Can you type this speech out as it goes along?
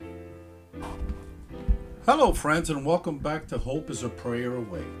Hello, friends, and welcome back to Hope is a Prayer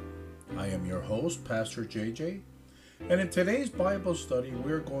Away. I am your host, Pastor JJ, and in today's Bible study,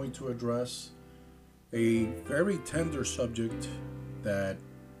 we're going to address a very tender subject that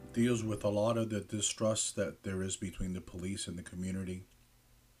deals with a lot of the distrust that there is between the police and the community.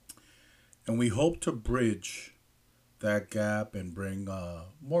 And we hope to bridge that gap and bring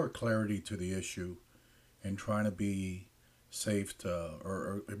more clarity to the issue and trying to be safe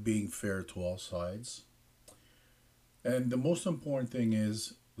or being fair to all sides. And the most important thing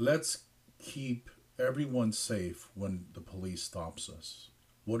is let's keep everyone safe when the police stops us.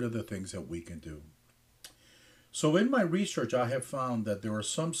 What are the things that we can do? So in my research I have found that there are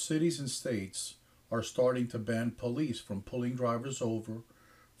some cities and states are starting to ban police from pulling drivers over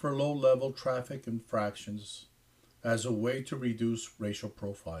for low-level traffic infractions as a way to reduce racial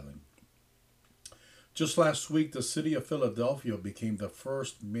profiling. Just last week, the city of Philadelphia became the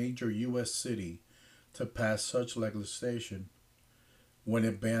first major U.S. city to pass such legislation when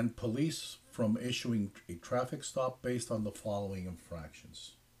it banned police from issuing a traffic stop based on the following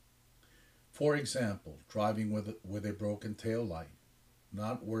infractions. For example, driving with a broken tail light,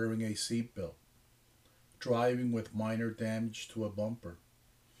 not wearing a seatbelt, driving with minor damage to a bumper,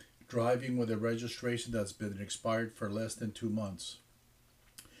 driving with a registration that's been expired for less than 2 months,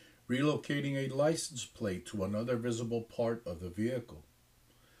 relocating a license plate to another visible part of the vehicle,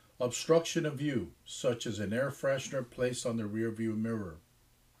 obstruction of view, such as an air freshener placed on the rearview mirror.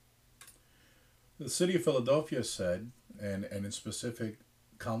 The city of Philadelphia said, and in specific,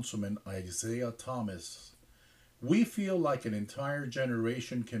 Councilman Isaiah Thomas, we feel like an entire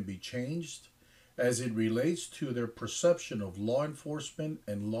generation can be changed as it relates to their perception of law enforcement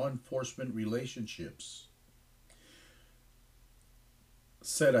and law enforcement relationships,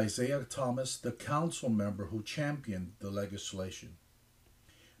 said Isaiah Thomas, the council member who championed the legislation.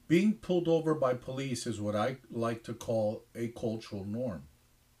 Being pulled over by police is what I like to call a cultural norm.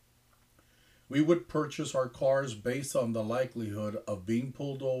 We would purchase our cars based on the likelihood of being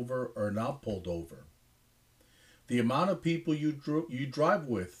pulled over or not pulled over. The amount of people you drive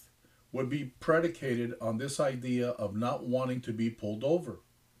with would be predicated on this idea of not wanting to be pulled over.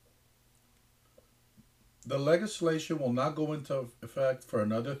 The legislation will not go into effect for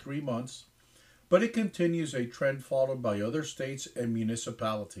another 3 months, but it continues a trend followed by other states and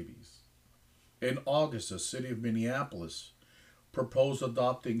municipalities. In August, the city of Minneapolis proposed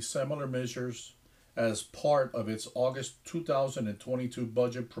adopting similar measures as part of its August 2022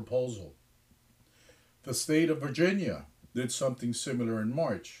 budget proposal. The state of Virginia did something similar in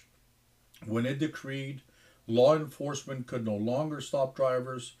March when it decreed law enforcement could no longer stop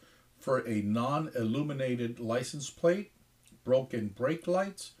drivers for a non illuminated license plate, broken brake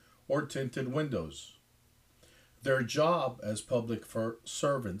lights, or tinted windows. Their job as public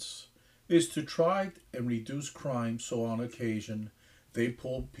servants is to try and reduce crime, so on occasion they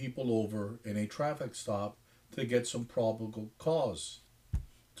pull people over in a traffic stop to get some probable cause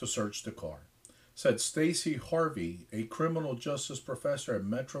to search the car, said Stacy Harvey, a criminal justice professor at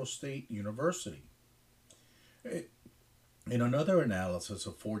Metro State University. In another analysis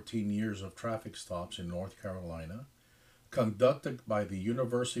of 14 years of traffic stops in North Carolina, conducted by the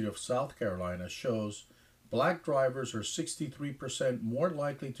University of South Carolina, shows black drivers are 63% more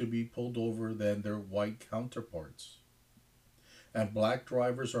likely to be pulled over than their white counterparts. And black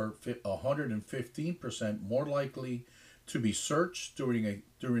drivers are 115% more likely to be searched during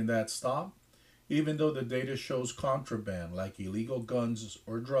that stop, even though the data shows contraband like illegal guns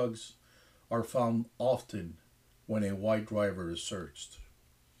or drugs are found often when a white driver is searched.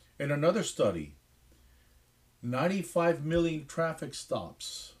 In another study, 95 million traffic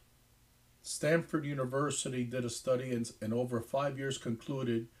stops. Stanford University did a study and over 5 years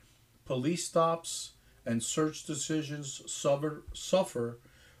concluded police stops and search decisions suffer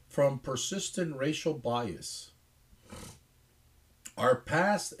from persistent racial bias. Our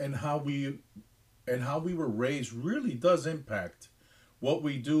past and how we were raised really does impact what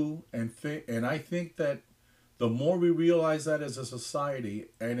we do and I think that the more we realize that as a society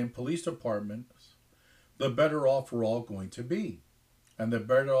and in police departments, the better off we're all going to be. And the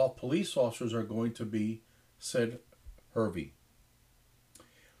better off police officers are going to be, said Hervey.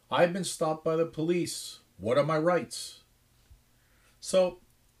 I've been stopped by the police. What are my rights? So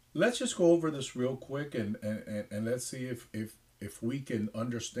let's just go over this real quick and let's see if we can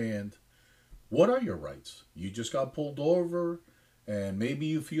understand what are your rights. You just got pulled over and maybe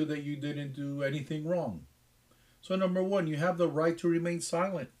you feel that you didn't do anything wrong. So, number one, you have the right to remain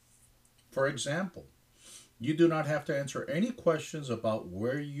silent. For example, you do not have to answer any questions about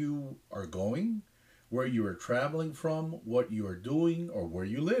where you are going, where you are traveling from, what you are doing, or where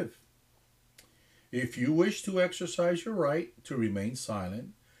you live. If you wish to exercise your right to remain silent,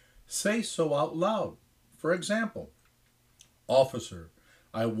 say so out loud. For example, officer,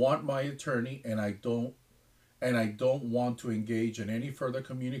 I want my attorney and I don't want to engage in any further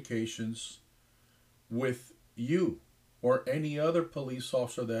communications with you or any other police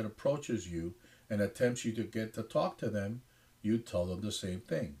officer that approaches you and attempts you to get to talk to them. You tell them the same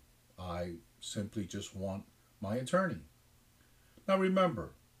thing. I simply just want my attorney. Now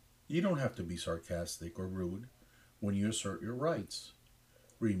remember, you don't have to be sarcastic or rude when you assert your rights.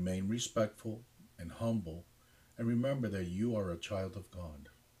 Remain respectful and humble, and remember that you are a child of God.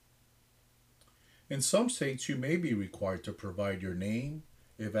 In some states, you may be required to provide your name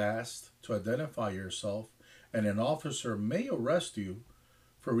if asked to identify yourself, and an officer may arrest you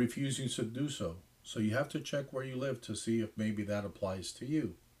for refusing to do so. So you have to check where you live to see if maybe that applies to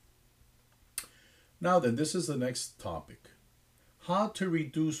you. Now, then, this is the next topic: how to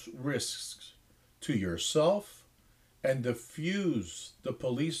reduce risks to yourself and diffuse the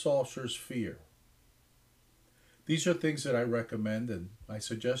police officer's fear. These are things that I recommend and I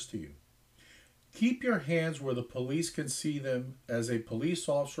suggest to you. Keep your hands where the police can see them as a police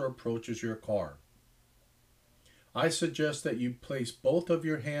officer approaches your car. I suggest that you place both of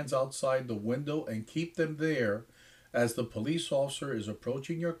your hands outside the window and keep them there as the police officer is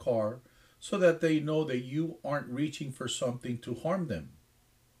approaching your car so that they know that you aren't reaching for something to harm them.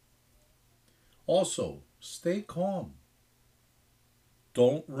 Also, stay calm.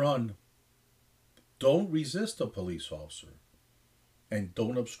 Don't run. Don't resist a police officer. And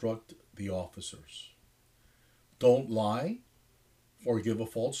don't obstruct the officers. Don't lie or give a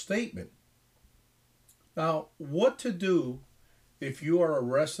false statement. Now, what to do if you are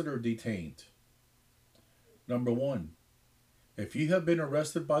arrested or detained? Number one, if you have been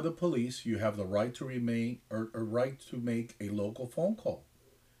arrested by the police, you have the right to remain or right to make a local phone call.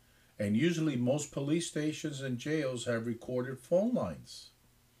 And usually most police stations and jails have recorded phone lines.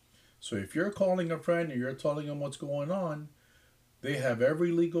 So if you're calling a friend and you're telling them what's going on, they have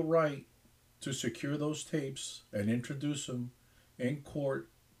every legal right to secure those tapes and introduce them in court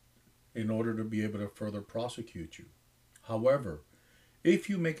in order to be able to further prosecute you. However, if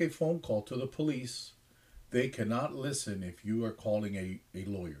you make a phone call to the police, they cannot listen if you are calling a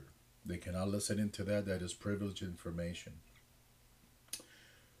lawyer. They cannot listen into that. That is privileged information.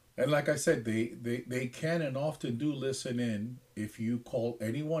 And like I said, they can and often do listen in if you call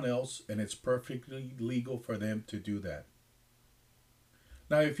anyone else, and it's perfectly legal for them to do that.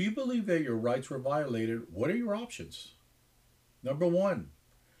 Now, if you believe that your rights were violated, what are your options? Number one,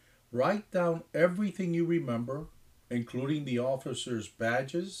 write down everything you remember, including the officer's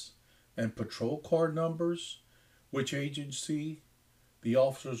badges and patrol car numbers, which agency the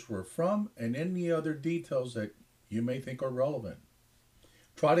officers were from, and any other details that you may think are relevant.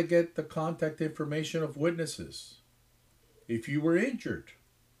 Try to get the contact information of witnesses. If you were injured,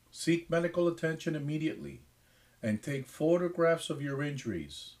 seek medical attention immediately and take photographs of your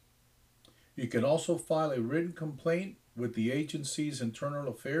injuries. You can also file a written complaint with the agency's Internal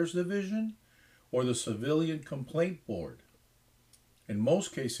Affairs Division or the Civilian Complaint Board. In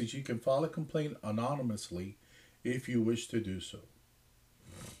most cases, you can file a complaint anonymously if you wish to do so.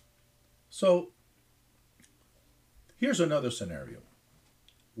 So, here's another scenario.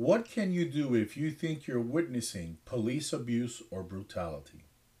 What can you do if you think you're witnessing police abuse or brutality?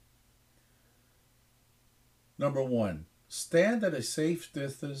 Number one, stand at a safe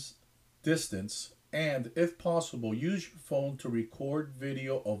distance and, if possible, use your phone to record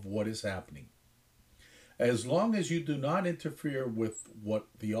video of what is happening. As long as you do not interfere with what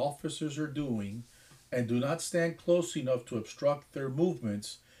the officers are doing and do not stand close enough to obstruct their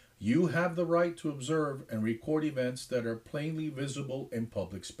movements, you have the right to observe and record events that are plainly visible in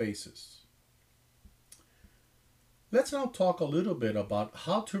public spaces. Let's now talk a little bit about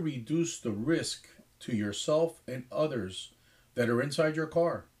how to reduce the risk to yourself and others that are inside your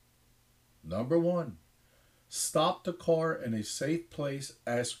car. Number one, stop the car in a safe place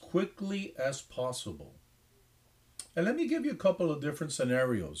as quickly as possible. And let me give you a couple of different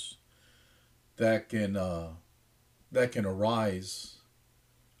scenarios that can arise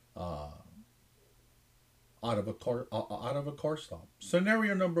out of a car stop.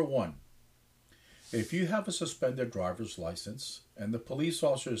 Scenario number one: if you have a suspended driver's license and the police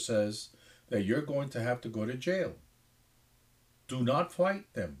officer says that you're going to have to go to jail, do not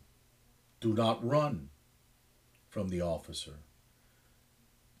fight them. Do not run from the officer.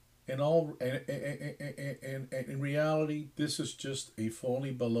 In reality, this is just a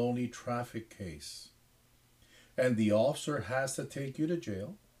phony baloney traffic case. And the officer has to take you to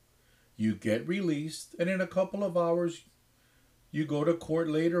jail. You get released, and in a couple of hours, You go to court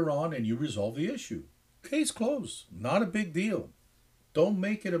later on and you resolve the issue. Case closed. Not a big deal. Don't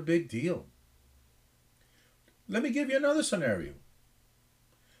make it a big deal. Let me give you another scenario.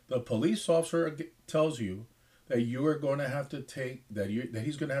 The police officer tells you that you are going to have to take that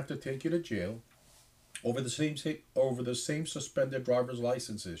he's going to have to take you to jail over the same suspended driver's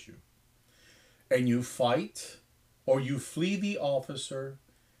license issue. And you fight or you flee the officer,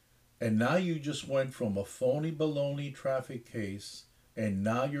 and now you just went from a phony baloney traffic case, and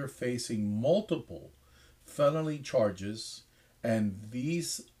now you're facing multiple felony charges. And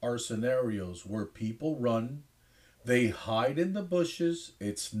these are scenarios where people run, they hide in the bushes,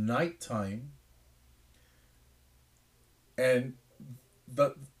 it's nighttime, and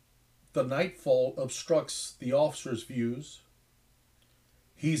the nightfall obstructs the officer's views.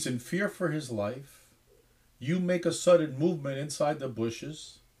 He's in fear for his life. You make a sudden movement inside the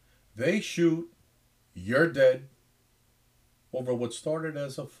bushes. They shoot. You're dead. Over what started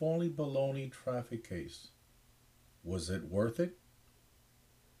as a phony baloney traffic case. Was it worth it?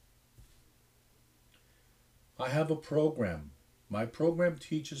 I have a program. My program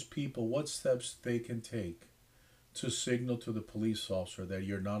teaches people what steps they can take to signal to the police officer that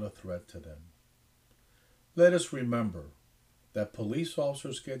you're not a threat to them. Let us remember that police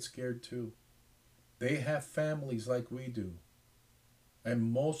officers get scared too. They have families like we do.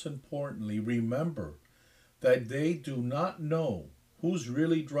 And most importantly, remember that they do not know who's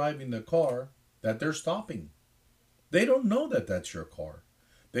really driving the car that they're stopping. They don't know that that's your car.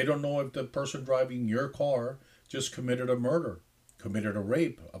 They don't know if the person driving your car just committed a murder, committed a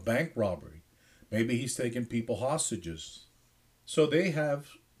rape, a bank robbery. Maybe he's taking people hostages. So they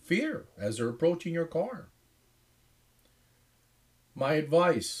have fear as they're approaching your car. My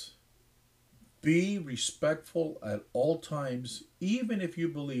advice, be respectful at all times, even if you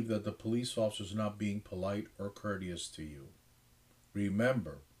believe that the police officer is not being polite or courteous to you.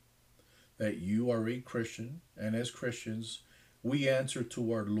 Remember that you are a Christian, and as Christians, we answer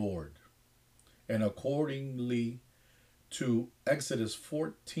to our Lord. And accordingly to Exodus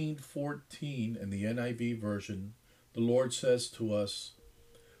 14:14 in the NIV version, the Lord says to us,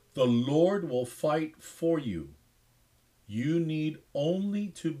 "The Lord will fight for you. You need only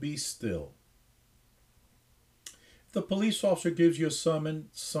to be still." If the police officer gives you a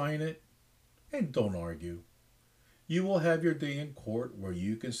summons, sign it and don't argue. You will have your day in court where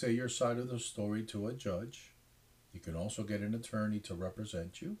you can say your side of the story to a judge. You can also get an attorney to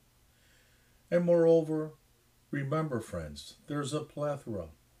represent you. And moreover, remember, friends, there's a plethora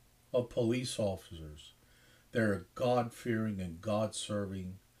of police officers. They're God-fearing and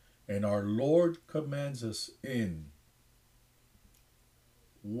God-serving, and our Lord commands us in.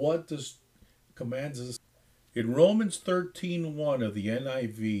 What does commands us? In Romans 13:1 of the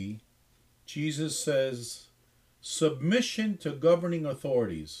NIV, Jesus says, submission to governing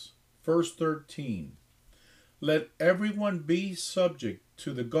authorities. Verse 13, let everyone be subject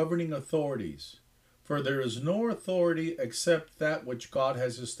to the governing authorities, for there is no authority except that which God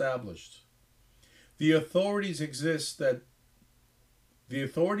has established. The authorities that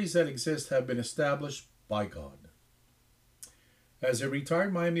exist have been established by God. As a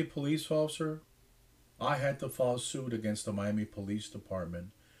retired Miami police officer, I had to file suit against the Miami Police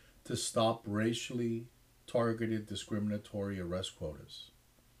Department to stop racially targeted discriminatory arrest quotas.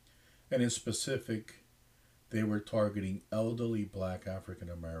 And in specific, they were targeting elderly black African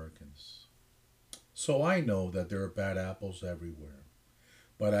Americans. So I know that there are bad apples everywhere.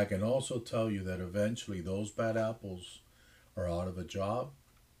 But I can also tell you that eventually those bad apples are out of a job,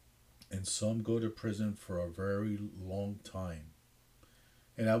 and some go to prison for a very long time.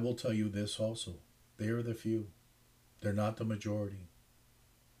 And I will tell you this also, they are the few. They're not the majority.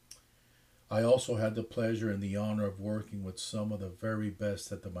 I also had the pleasure and the honor of working with some of the very best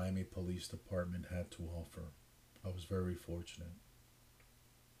that the Miami Police Department had to offer. I was very fortunate.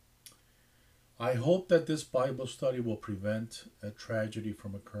 I hope that this Bible study will prevent a tragedy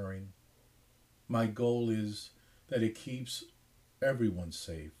from occurring. My goal is that it keeps everyone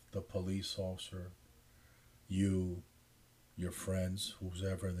safe, the police officer, you, your friends, who's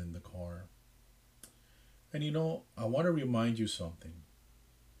ever in the car. And you know, I want to remind you something.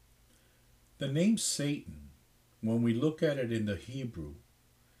 The name Satan, when we look at it in the Hebrew,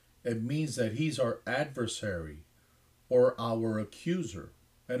 it means that he's our adversary or our accuser.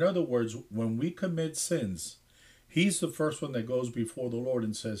 In other words, when we commit sins, he's the first one that goes before the Lord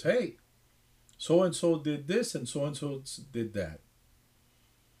and says, hey, so-and-so did this and so-and-so did that.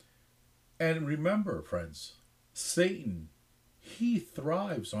 And remember, friends, Satan, he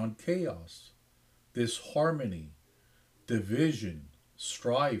thrives on chaos, disharmony, division,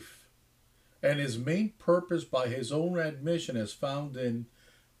 strife, And his main purpose, by his own admission, is found in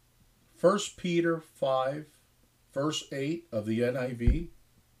 1 Peter 5, verse 8 of the NIV.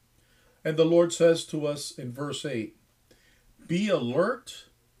 And the Lord says to us in verse 8, "Be alert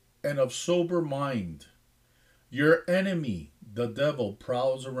and of sober mind. Your enemy, the devil,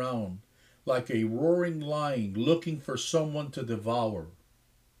 prowls around like a roaring lion looking for someone to devour."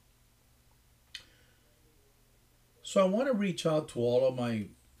 So I want to reach out to all of my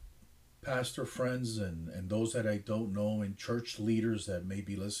pastor friends and those that I don't know, and church leaders that may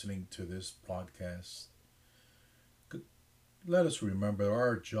be listening to this podcast. Let us remember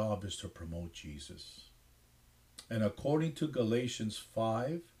our job is to promote Jesus. And according to Galatians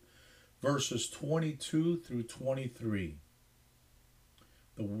 5, verses 22 through 23,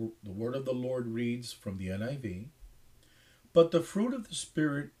 the word of the Lord reads from the NIV, "But the fruit of the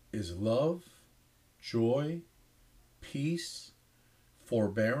Spirit is love, joy, peace,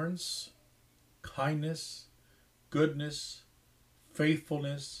 forbearance, kindness, goodness,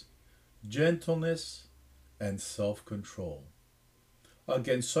 faithfulness, gentleness, and self-control.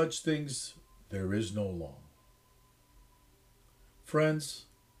 Against such things there is no law." Friends,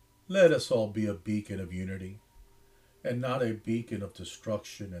 let us all be a beacon of unity and not a beacon of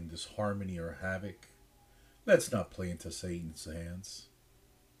destruction and disharmony or havoc. Let's not play into Satan's hands.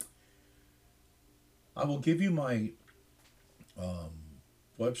 I will give you my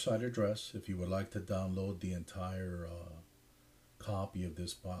website address if you would like to download the entire copy of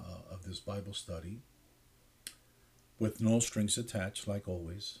this Bible study with no strings attached. Like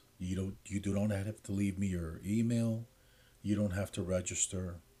always, you do not have to leave me your email. You don't have to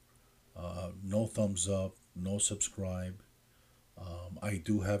register. No thumbs up, no subscribe. I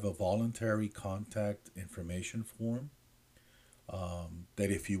do have a voluntary contact information form that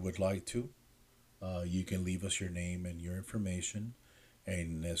if you would like to, you can leave us your name and your information.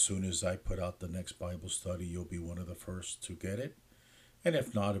 And as soon as I put out the next Bible study, you'll be one of the first to get it. And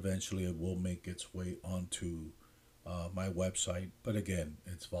if not, eventually it will make its way onto my website. But again,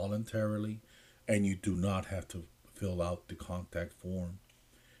 it's voluntarily, and you do not have to fill out the contact form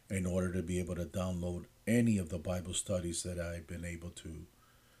in order to be able to download any of the Bible studies that I've been able to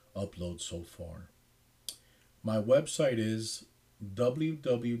upload so far. My website is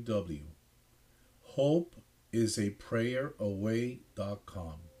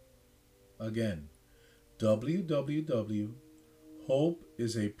www.hopeisaprayeraway.com. Again,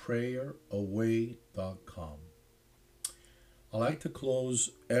 www.hopeisaprayeraway.com. I like to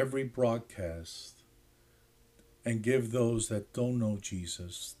close every broadcast and give those that don't know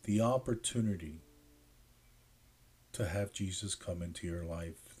Jesus the opportunity to have Jesus come into your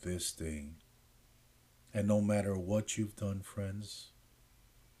life this day. And no matter what you've done, friends,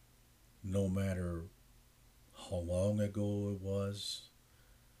 no matter how long ago it was,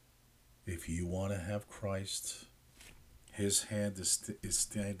 if you want to have Christ, his hand is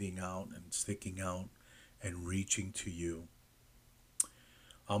standing out and sticking out and reaching to you.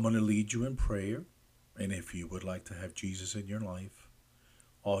 I'm going to lead you in prayer. And if you would like to have Jesus in your life,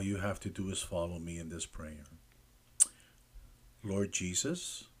 all you have to do is follow me in this prayer. Lord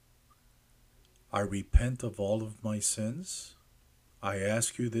Jesus, I repent of all of my sins. I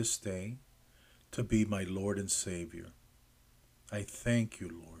ask you this day to be my Lord and Savior. I thank you,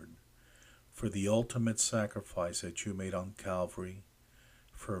 Lord, for the ultimate sacrifice that you made on Calvary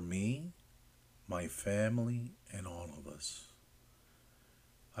for me, my family, and all of us.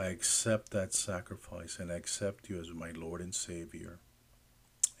 I accept that sacrifice and I accept you as my Lord and Savior.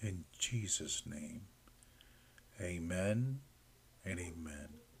 In Jesus' name, amen and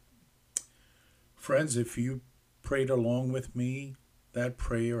amen. Friends, if you prayed along with me that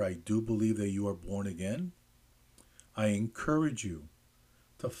prayer, I do believe that you are born again. I encourage you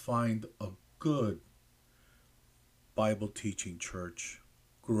to find a good Bible teaching church.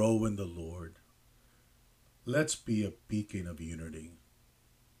 Grow in the Lord. Let's be a beacon of unity.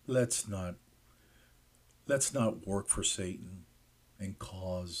 Let's not work for Satan and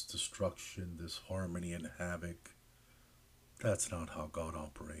cause destruction, disharmony, and havoc. That's not how God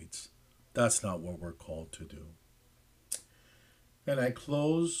operates. That's not what we're called to do. And I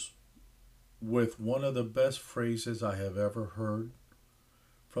close with one of the best phrases I have ever heard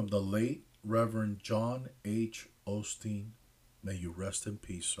from the late Reverend John H. Osteen. May you rest in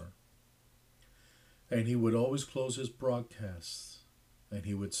peace, sir. And he would always close his broadcasts and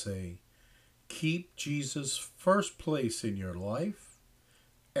he would say, "Keep Jesus first place in your life,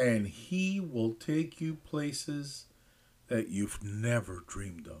 and he will take you places that you've never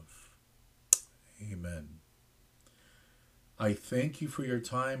dreamed of." Amen. I thank you for your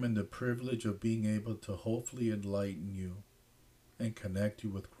time and the privilege of being able to hopefully enlighten you and connect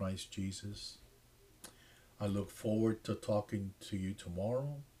you with Christ Jesus. I look forward to talking to you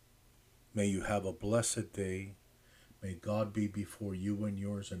tomorrow. May you have a blessed day. May God be before you and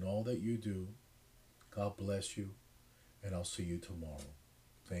yours in all that you do. God bless you, and I'll see you tomorrow.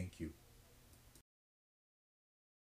 Thank you.